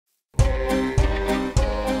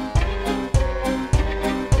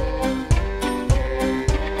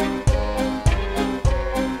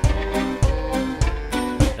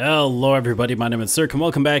Hello everybody, my name is Sirhcus and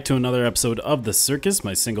welcome back to another episode of the Sirhcus,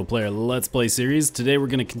 my single player Let's Play series. Today we're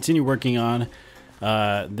going to continue working on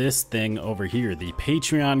this thing over here, the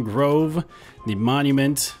Patreon Grove, the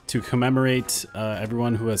monument to commemorate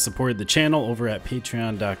everyone who has supported the channel over at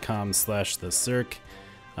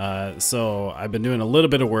patreon.com/theSirhc. So I've been doing a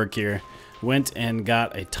little bit of work here. Went and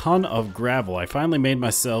got a ton of gravel. I finally made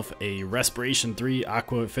myself a Respiration 3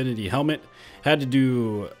 Aqua Affinity helmet. Had to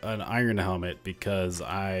do an iron helmet because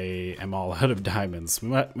I am all out of diamonds.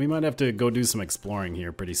 We might have to go do some exploring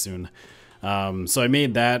here pretty soon. So I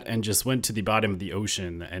made that and just went to the bottom of the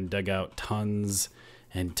ocean and dug out tons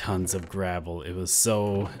and tons of gravel. It was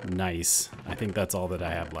so nice. I think that's all that I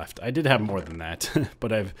have left. I did have more than that,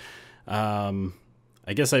 but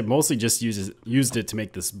I guess I mostly just used it to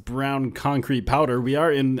make this brown concrete powder. We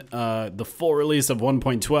are in the full release of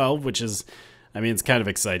 1.12, which is, I mean, it's kind of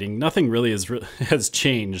exciting. Nothing really has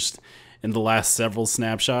changed in the last several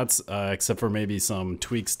snapshots, except for maybe some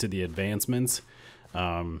tweaks to the advancements.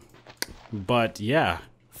 But yeah,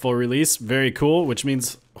 full release, very cool, which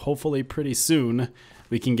means hopefully pretty soon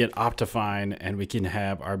we can get Optifine and we can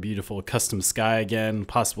have our beautiful custom sky again,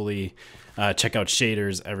 possibly check out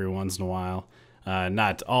shaders every once in a while.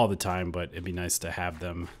 Not all the time, but it'd be nice to have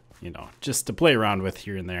them, you know, just to play around with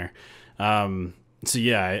here and there. So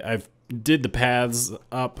yeah, I've did the paths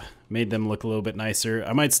up, made them look a little bit nicer.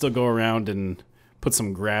 I might still go around and put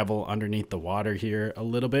some gravel underneath the water here a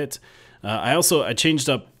little bit. I changed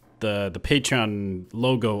up the Patreon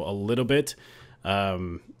logo a little bit.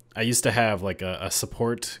 I used to have like a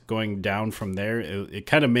support going down from there. It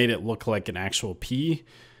kind of made it look like an actual P.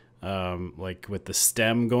 Like with the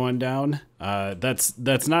stem going down.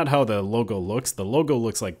 That's not how the logo looks. The logo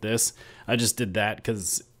looks like this. I just did that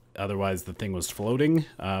because otherwise the thing was floating,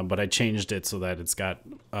 but I changed it so that it's got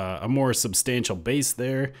a more substantial base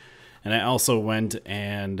there. And I also went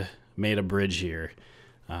and made a bridge here,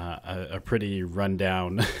 a pretty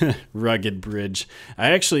rundown rugged bridge.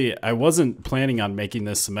 I wasn't planning on making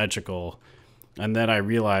this symmetrical, and then I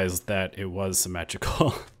realized that it was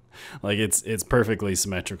symmetrical. Like it's perfectly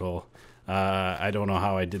symmetrical. I don't know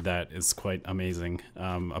how I did that. It's quite amazing.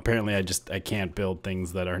 Apparently I can't build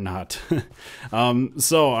things that are not.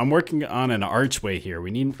 So I'm working on an archway here.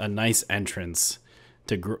 We need a nice entrance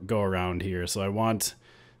to go around here. So I want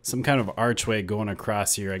some kind of archway going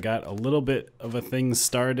across here. I got a little bit of a thing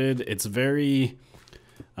started. It's very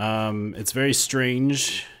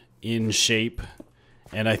strange in shape,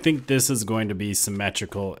 and I think this is going to be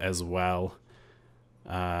symmetrical as well.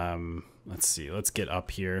 Let's see, let's get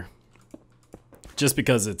up here just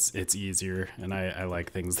because it's easier, and I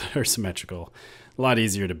like things that are symmetrical, a lot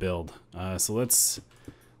easier to build. So let's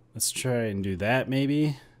try and do that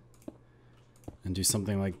maybe, and do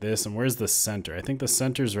something like this. And where's the center? I think the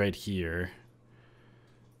center's right here.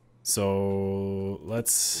 So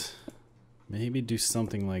let's maybe do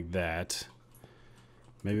something like that.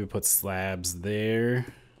 Maybe put slabs there,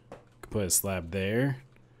 put a slab there.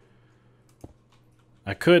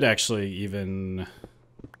 I could actually even,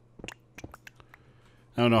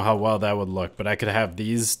 I don't know how well that would look, but I could have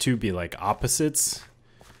these two be like opposites.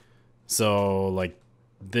 So like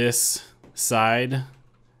this side,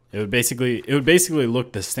 it would basically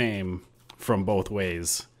look the same from both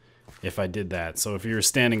ways if I did that. So if you were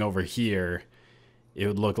standing over here, it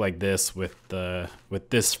would look like this with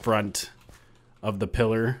this front of the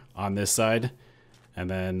pillar on this side. And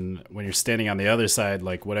then when you're standing on the other side,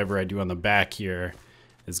 like whatever I do on the back here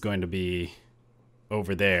is going to be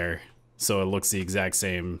over there, so it looks the exact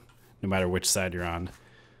same no matter which side you're on.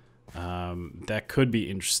 That could be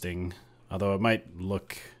interesting, although it might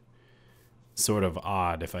look sort of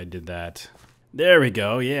odd if I did that. There we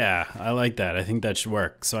go. Yeah, I like that. I think that should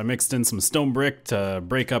work. So I mixed in some stone brick to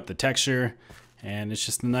break up the texture, and it's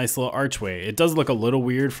just a nice little archway. It does look a little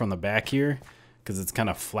weird from the back here because it's kind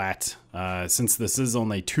of flat. Since this is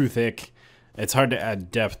only 2 thick, it's hard to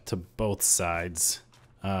add depth to both sides.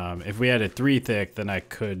 If we had it 3 thick, then I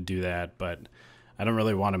could do that, but I don't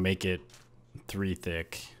really want to make it 3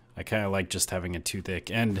 thick. I kind of like just having it 2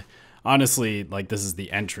 thick. And honestly, like, this is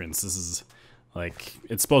the entrance. This is like,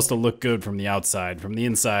 it's supposed to look good from the outside. From the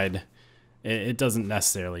inside, it doesn't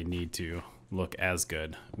necessarily need to look as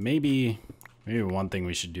good. Maybe one thing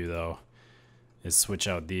we should do though is switch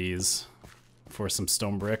out these for some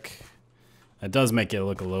stone brick. That does make it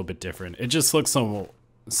look a little bit different. It just looks so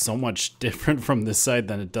much different from this side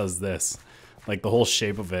than it does this. Like the whole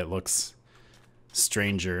shape of it looks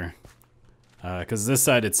stranger. Because this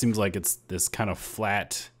side it seems like it's this kind of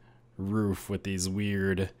flat roof with these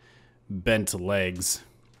weird bent legs.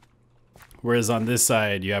 Whereas on this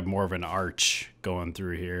side you have more of an arch going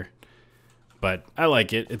through here. but I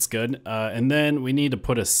like it. It's good. And then we need to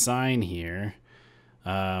put a sign here.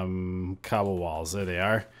 Cobble walls, there they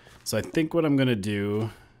are. So I think what I'm gonna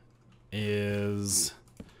do is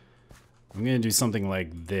I'm gonna do something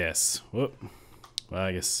like this. Whoop. Well,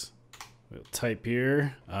 I guess we'll type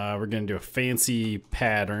here. We're gonna do a fancy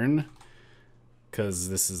pattern because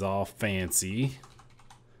this is all fancy.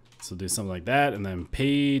 So do something like that, and then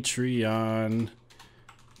Patreon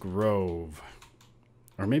Grove.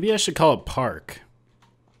 Or maybe I should call it Park.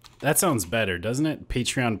 That sounds better, doesn't it?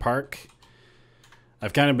 Patreon Park.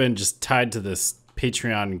 I've kind of been just tied to this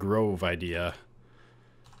Patreon Grove idea.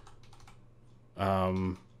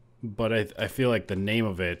 But I feel like the name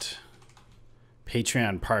of it,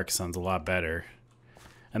 Patreon Park, sounds a lot better.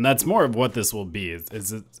 And that's more of what this will be.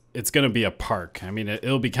 It's going to be a park. I mean,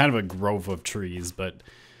 it'll be kind of a grove of trees, but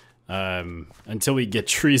until we get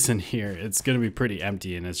trees in here, it's going to be pretty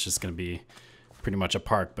empty, and it's just going to be pretty much a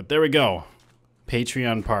park. But there we go.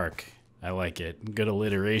 Patreon Park. I like it. Good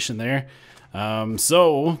alliteration there.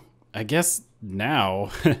 So I guess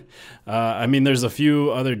now, I mean, there's a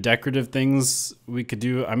few other decorative things we could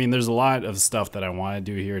do. I mean, there's a lot of stuff that I want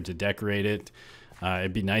to do here to decorate it.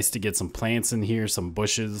 It'd be nice to get some plants in here, some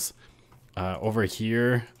bushes. Over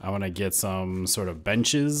here, I want to get some sort of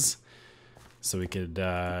benches. So we could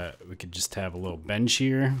just have a little bench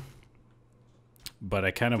here, but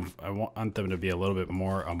I want them to be a little bit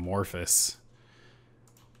more amorphous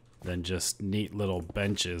than just neat little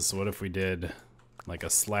benches. So what if we did like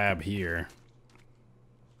a slab here?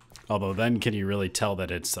 Although then can you really tell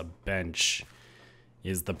that it's a bench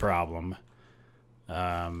is the problem.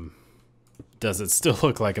 Does it still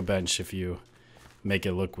look like a bench if you make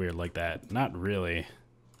it look weird like that? Not really.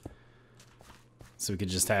 So we could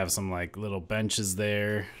just have some like little benches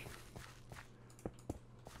there.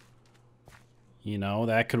 You know,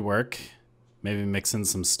 that could work. Maybe mix in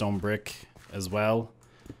some stone brick as well.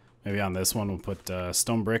 Maybe on this one we'll put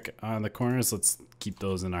stone brick on the corners. Let's keep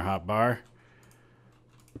those in our hot bar.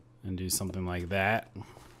 And do something like that.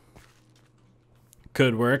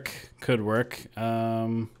 Could work. Could work.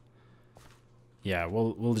 Yeah,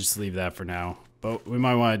 we'll just leave that for now. But we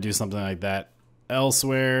might want to do something like that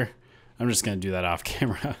elsewhere. I'm just going to do that off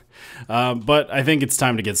camera. But I think it's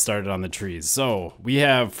time to get started on the trees. So we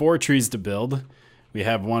have 4 trees to build. We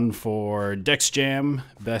have one for Dex Jam,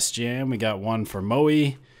 Best Jam. We got one for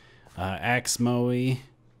Moe, Axe Moe.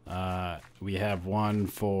 We have one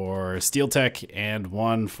for Steel Tech and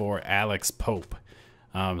one for Alex Pope.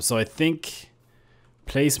 So I think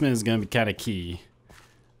placement is going to be kind of key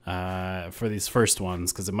for these first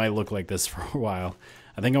ones because it might look like this for a while.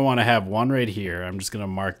 I think I want to have one right here. I'm just going to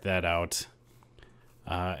mark that out.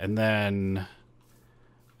 And then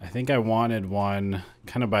I think I wanted one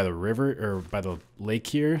kind of by the river or by the lake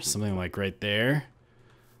here, something like right there.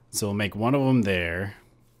 So we'll make one of them there.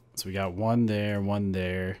 So we got one there,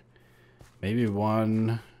 maybe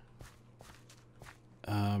one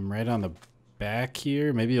right on the back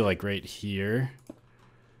here, maybe like right here.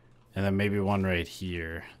 And then maybe one right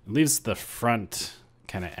here. It leaves the front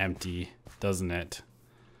kind of empty, doesn't it?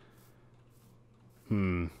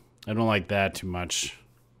 I don't like that too much.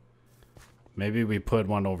 Maybe we put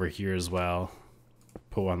one over here as well.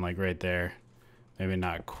 Put one like right there. Maybe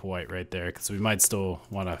not quite right there because we might still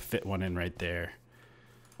want to fit one in right there.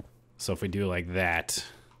 So if we do like that,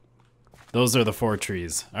 those are the 4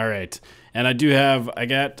 trees. All right. And I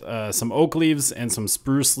got some oak leaves and some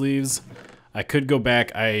spruce leaves. I could go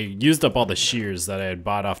back. I used up all the shears that I had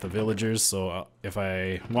bought off the villagers. So if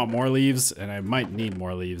I want more leaves, and I might need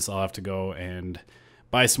more leaves, I'll have to go and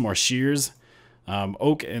buy some more shears.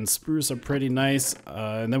 Oak and spruce are pretty nice.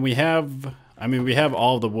 And then we have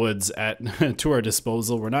all the woods to our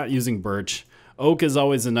disposal. We're not using birch. Oak is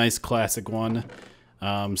always a nice classic one.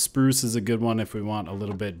 Spruce is a good one if we want a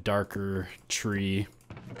little bit darker tree.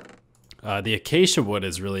 The acacia wood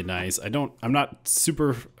is really nice. I'm not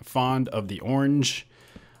super fond of the orange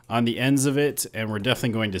on the ends of it, and we're definitely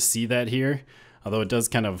going to see that here. Although it does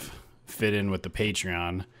kind of fit in with the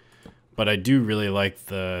Patreon. But I do really like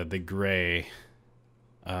the gray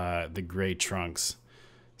trunks.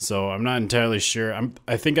 So I'm not entirely sure.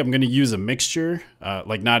 I think I'm going to use a mixture,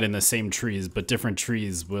 like not in the same trees, but different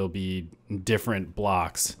trees will be different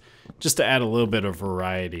blocks, just to add a little bit of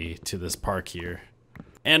variety to this park here.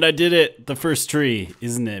 And I did it, the first tree.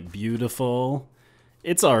 Isn't it beautiful?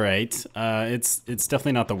 It's all right. It's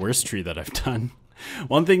definitely not the worst tree that I've done.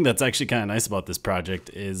 One thing that's actually kind of nice about this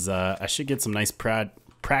project is I should get some nice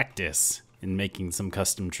practice in making some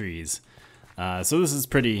custom trees. So this is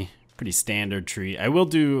pretty standard tree. I will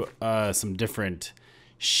do some different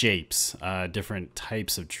shapes, different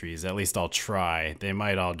types of trees. At least I'll try. They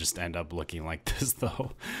might all just end up looking like this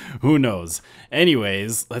though. Who knows?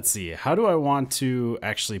 Anyways, let's see. How do I want to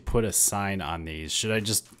actually put a sign on these? Should I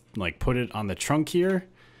just like put it on the trunk here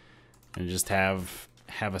and just have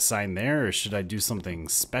a sign there, or should I do something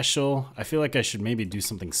special? I feel like I should maybe do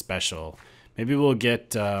something special. Maybe we'll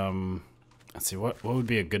get let's see, what would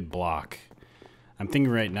be a good block? I'm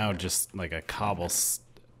thinking right now just like a cobble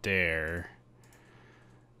stair.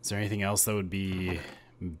 Is there anything else that would be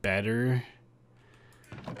better?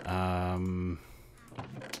 I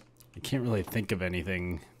can't really think of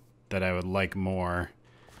anything that I would like more.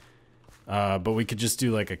 But we could just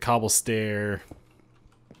do like a cobble stair,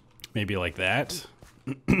 maybe like that.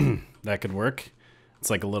 That could work. It's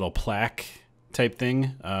like a little plaque type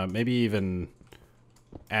thing. Maybe even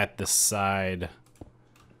at the side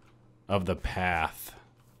of the path.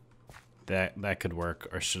 That could work.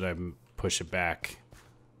 Or should I push it back?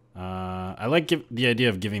 I like the idea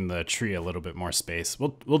of giving the tree a little bit more space.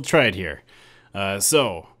 We'll try it here.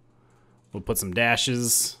 So we'll put some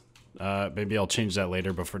dashes. Maybe I'll change that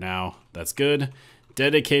later, but for now, that's good.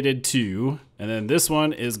 Dedicated to, and then this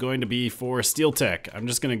one is going to be for Steel Tech. I'm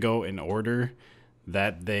just going to go in order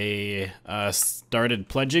that they started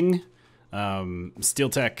pledging. Steel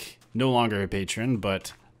Tech, no longer a patron,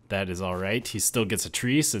 but that is all right. He still gets a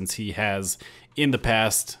tree since he has, in the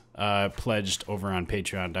past, pledged over on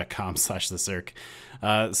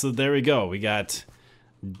patreon.com/theSirhc. So there we go. We got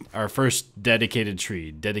our first dedicated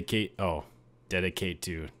tree. Dedicate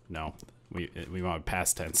to. No, we want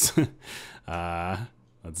past tense.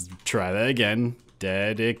 Let's try that again.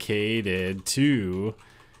 Dedicated to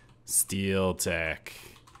Steel Tech.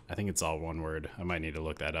 I think it's all one word. I might need to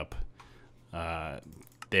look that up.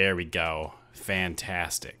 There we go.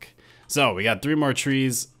 Fantastic. So we got 3 more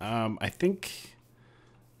trees. I think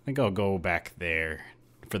I'll go back there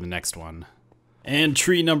for the next one. And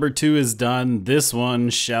tree number 2 is done. This one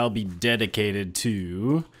shall be dedicated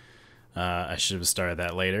to... I should have started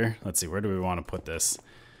that later. Let's see, where do we want to put this?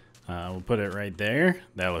 We'll put it right there.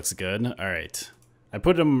 That looks good. All right. I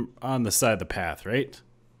put them on the side of the path, right?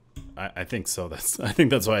 I think so. I think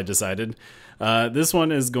that's what I decided. This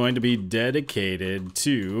one is going to be dedicated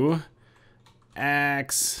to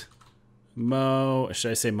Axe Mo.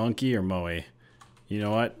 Should I say Monkey or Moe? You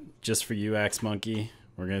know what? Just for you, Axe Monkey,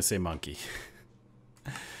 we're going to say Monkey.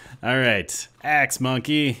 All right. Axe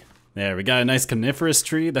Monkey. There, we got a nice coniferous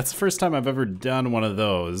tree. That's the first time I've ever done one of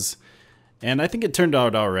those. And I think it turned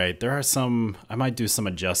out all right. There are some, I might do some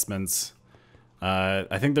adjustments.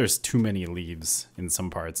 I think there's too many leaves in some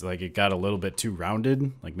parts. Like it got a little bit too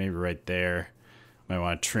rounded, like maybe right there. Might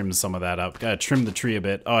want to trim some of that up. Gotta trim the tree a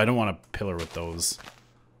bit. Oh, I don't want a pillar with those.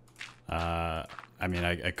 I mean,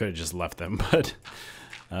 I could have just left them, but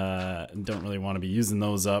don't really want to be using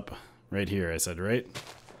those up. Right here, I said, right?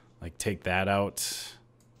 Like take that out.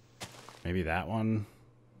 Maybe that one.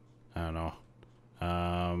 I don't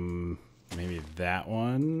know. Maybe that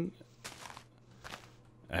one.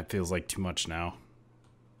 That feels like too much now.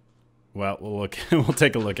 Well, we'll look. We'll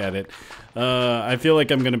take a look at it. I feel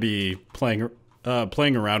like I'm gonna be playing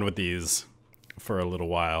around with these for a little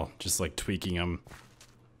while, just like tweaking them.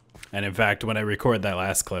 And in fact, when I recorded that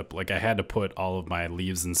last clip, like I had to put all of my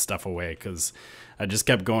leaves and stuff away because I just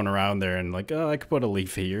kept going around there and like, oh, I could put a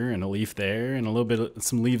leaf here and a leaf there and a little bit of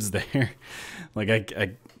some leaves there.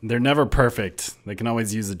 Like they're never perfect. They can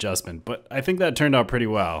always use adjustment, but I think that turned out pretty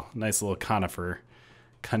well. Nice little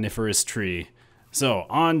coniferous tree. So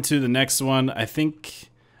on to the next one. I think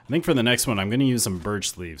for the next one, I'm going to use some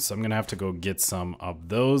birch leaves. So I'm going to have to go get some of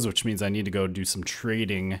those, which means I need to go do some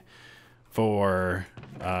trading for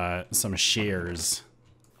some shears.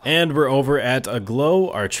 And we're over at Aglow,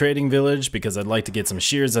 our trading village, because I'd like to get some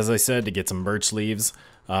shears, as I said, to get some birch leaves.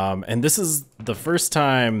 And this is the first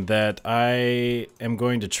time that I am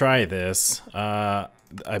going to try this. I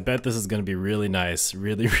bet this is going to be really nice,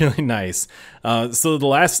 really nice.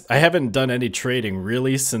 So I haven't done any trading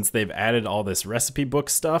really since they've added all this recipe book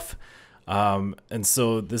stuff. And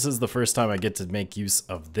so this is the first time I get to make use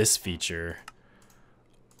of this feature.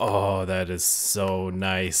 Oh, that is so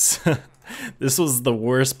nice. This was the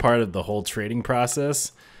worst part of the whole trading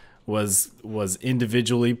process, was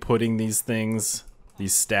individually putting these things,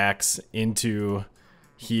 these stacks into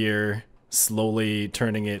here, slowly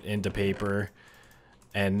turning it into paper.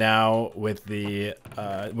 And now with the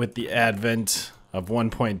advent of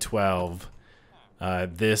 1.12,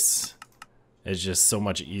 this is just so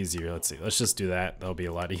much easier. Let's see. Let's just do that. That'll be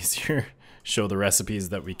a lot easier. Show the recipes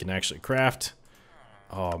that we can actually craft.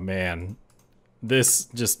 Oh man, this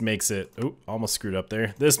just makes it, oh, almost screwed up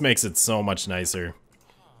there. This makes it so much nicer.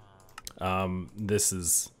 This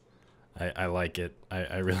is, I like it.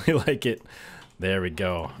 I really like it. There we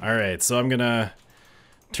go. All right, so I'm gonna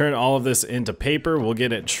turn all of this into paper. We'll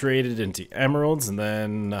get it traded into emeralds, and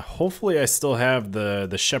then hopefully I still have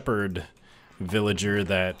the shepherd villager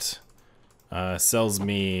that sells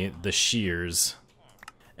me the shears.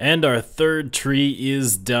 And our third tree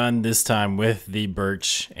is done, this time with the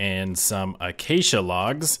birch and some acacia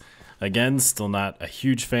logs. Again, still not a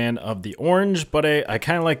huge fan of the orange, but I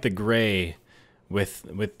kind of like the gray with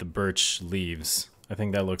the birch leaves. I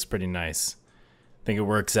think that looks pretty nice. I think it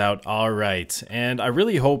works out all right. And I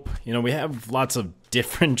really hope, you know, we have lots of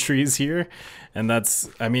different trees here, and that's,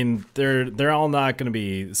 I mean, they're all not going to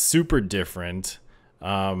be super different.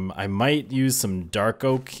 I might use some dark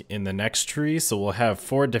oak in the next tree, so we'll have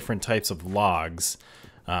 4 different types of logs.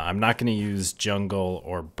 I'm not going to use jungle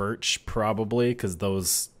or birch probably, because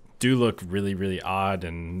those do look really, really odd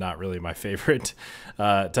and not really my favorite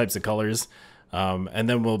types of colors. And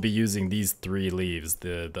then we'll be using these 3 leaves,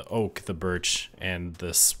 the oak, the birch, and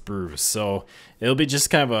the spruce. So it'll be just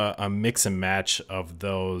kind of a mix and match of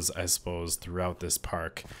those, I suppose, throughout this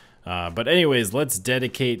park. But anyways, let's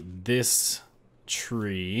dedicate this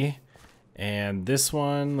tree. And this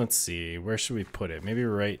one, let's see, where should we put it? Maybe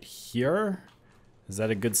right here? Is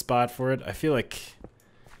that a good spot for it? I feel like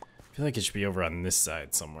it should be over on this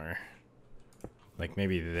side somewhere. Like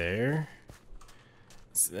maybe there?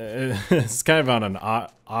 It's kind of on an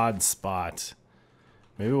odd spot.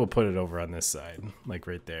 Maybe we'll put it over on this side, like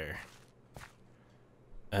right there.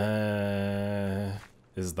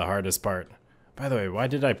 This is the hardest part. By the way, why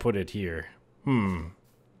did I put it here?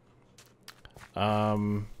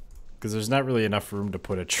 Because there's not really enough room to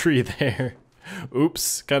put a tree there.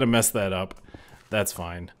 Oops, kind of messed that up. That's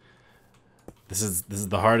fine. This is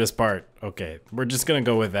the hardest part. Okay, we're just gonna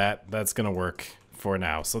go with that. That's gonna work for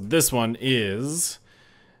now. So this one is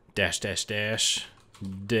dedicated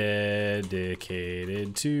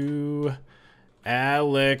to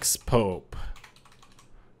Alex Pope.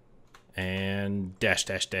 And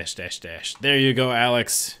there you go,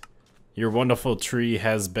 Alex. Your wonderful tree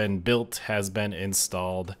has been built, has been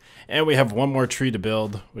installed. And we have one more tree to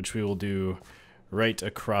build, which we will do right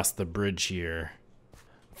across the bridge here.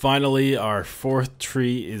 Finally, our 4th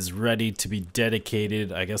tree is ready to be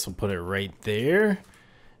dedicated. I guess we'll put it right there.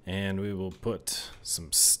 And we will put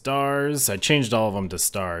some stars. I changed all of them to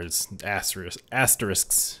stars,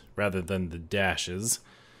 asterisks rather than the dashes.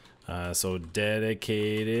 So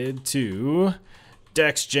dedicated to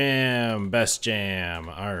Dex Jam, best jam.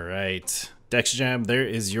 All right, Dex Jam, there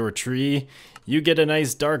is your tree. You get a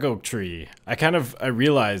nice dark oak tree. I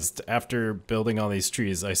realized after building all these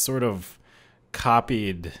trees, I sort of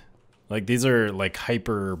copied, like these are like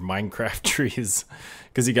hyper Minecraft trees,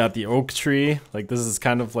 because you got the oak tree. Like this is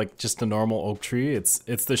kind of like just a normal oak tree. It's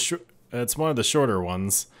one of the shorter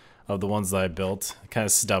ones of the ones that I built. Kind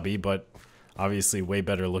of stubby, but obviously way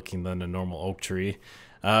better looking than a normal oak tree.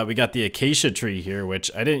 We got the acacia tree here,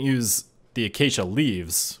 which I didn't use the acacia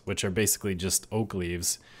leaves, which are basically just oak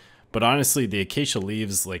leaves. But honestly, the acacia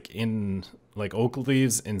leaves, like oak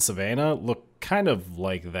leaves in Savannah, look kind of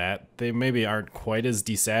like that. They maybe aren't quite as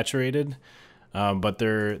desaturated, but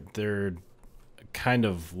they're kind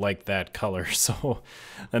of like that color. So,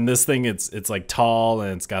 and this thing, it's like tall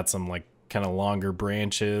and it's got some like kind of longer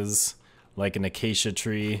branches, like an acacia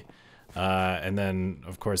tree. And then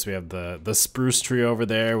of course we have the spruce tree over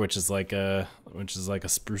there, which is like a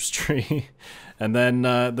spruce tree. And then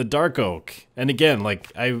the dark oak. And again,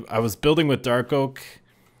 like I was building with dark oak,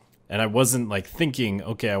 and I wasn't like thinking,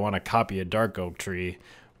 okay, I want to copy a dark oak tree,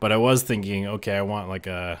 but I was thinking, okay, I want like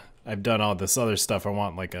I've done all this other stuff. I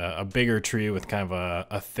want like a bigger tree with kind of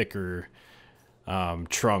a thicker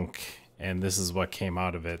trunk, and this is what came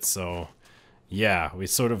out of it. So yeah, we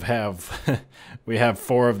sort of have we have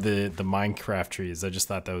 4 of the Minecraft trees. I just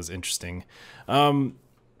thought that was interesting.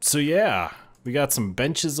 So yeah, we got some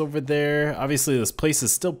benches over there. Obviously this place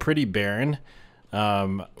is still pretty barren.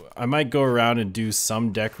 I might go around and do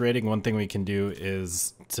some decorating. One thing we can do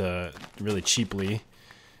is to really cheaply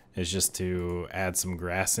is just to add some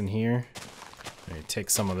grass in here. Take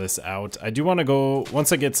some of this out. I do want to go,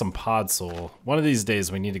 once I get some podzol, one of these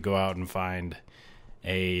days we need to go out and find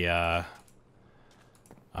a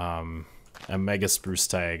mega spruce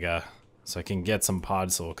taiga so I can get some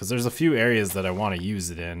podzol, because there's a few areas that I want to use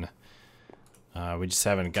it in. We just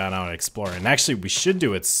haven't gone out and exploring. And actually we should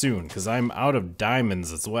do it soon, because I'm out of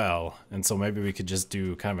diamonds as well, and so maybe we could just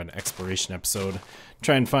do kind of an exploration episode,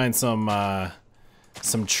 try and find some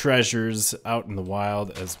treasures out in the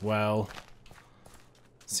wild as well.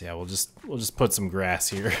 So yeah, we'll just put some grass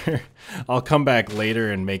here. I'll come back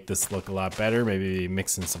later and make this look a lot better. Maybe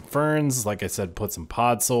mix in some ferns. Like I said, put some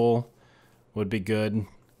podzol would be good,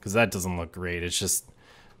 because that doesn't look great. It's just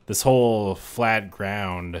this whole flat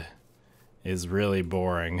ground is really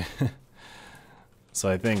boring. So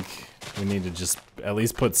I think we need to just at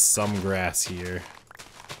least put some grass here,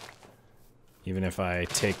 even if I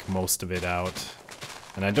take most of it out.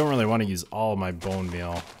 And I don't really want to use all my bone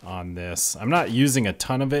meal on this. I'm not using a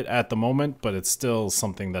ton of it at the moment, but it's still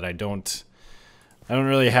something that I don't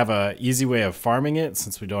really have a easy way of farming it,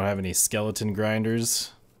 since we don't have any skeleton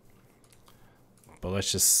grinders. But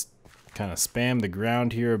let's just kind of spam the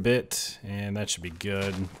ground here a bit, and that should be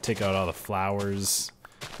good. Take out all the flowers.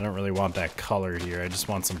 I don't really want that color here. I just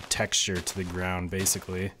want some texture to the ground,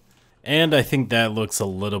 basically. And I think that looks a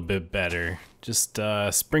little bit better. Just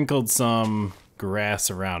sprinkled some grass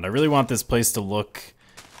around. I really want this place to look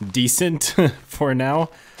decent for now,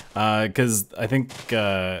 because I think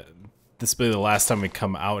this will be the last time we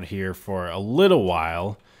come out here for a little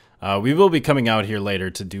while. We will be coming out here later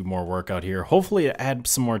to do more work out here, hopefully to add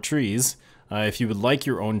some more trees. If you would like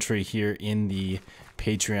your own tree here in the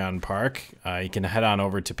Patreon park, you can head on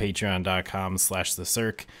over to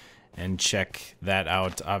patreon.com/theSirhc and check that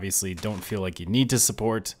out. Obviously, don't feel like you need to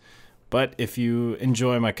support, but if you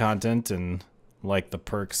enjoy my content and like the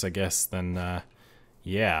perks, I guess, then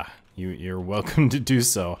yeah, you're welcome to do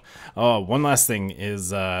so. Oh, one last thing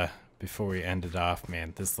is before we end it off,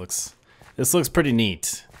 man, this looks pretty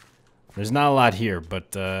neat. There's not a lot here,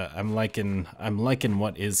 but I'm liking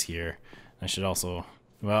what is here. I should also,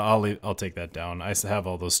 well, I'll take that down. I have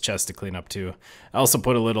all those chests to clean up too. I also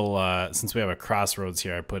put a little since we have a crossroads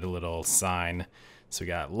here, I put a little sign. So we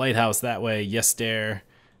got lighthouse that way, yes there.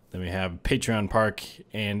 Then we have Patreon Park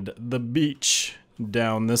and the beach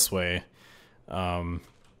down this way. So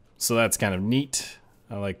that's kind of neat.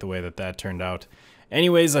 I like the way that turned out.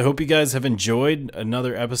 Anyways, I hope you guys have enjoyed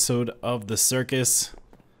another episode of the Sirhcus.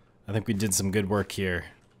 I think we did some good work here.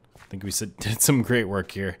 I think we did some great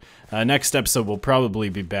work here. Next episode, we'll probably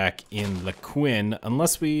be back in La Quinn,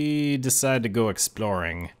 unless we decide to go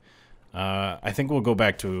exploring. I think we'll go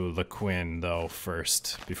back to La Quinn, though,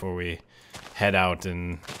 first, before we head out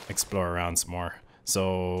and explore around some more.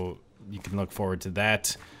 So you can look forward to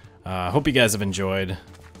that. Hope you guys have enjoyed.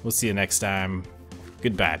 We'll see you next time.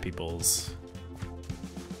 Goodbye, peoples.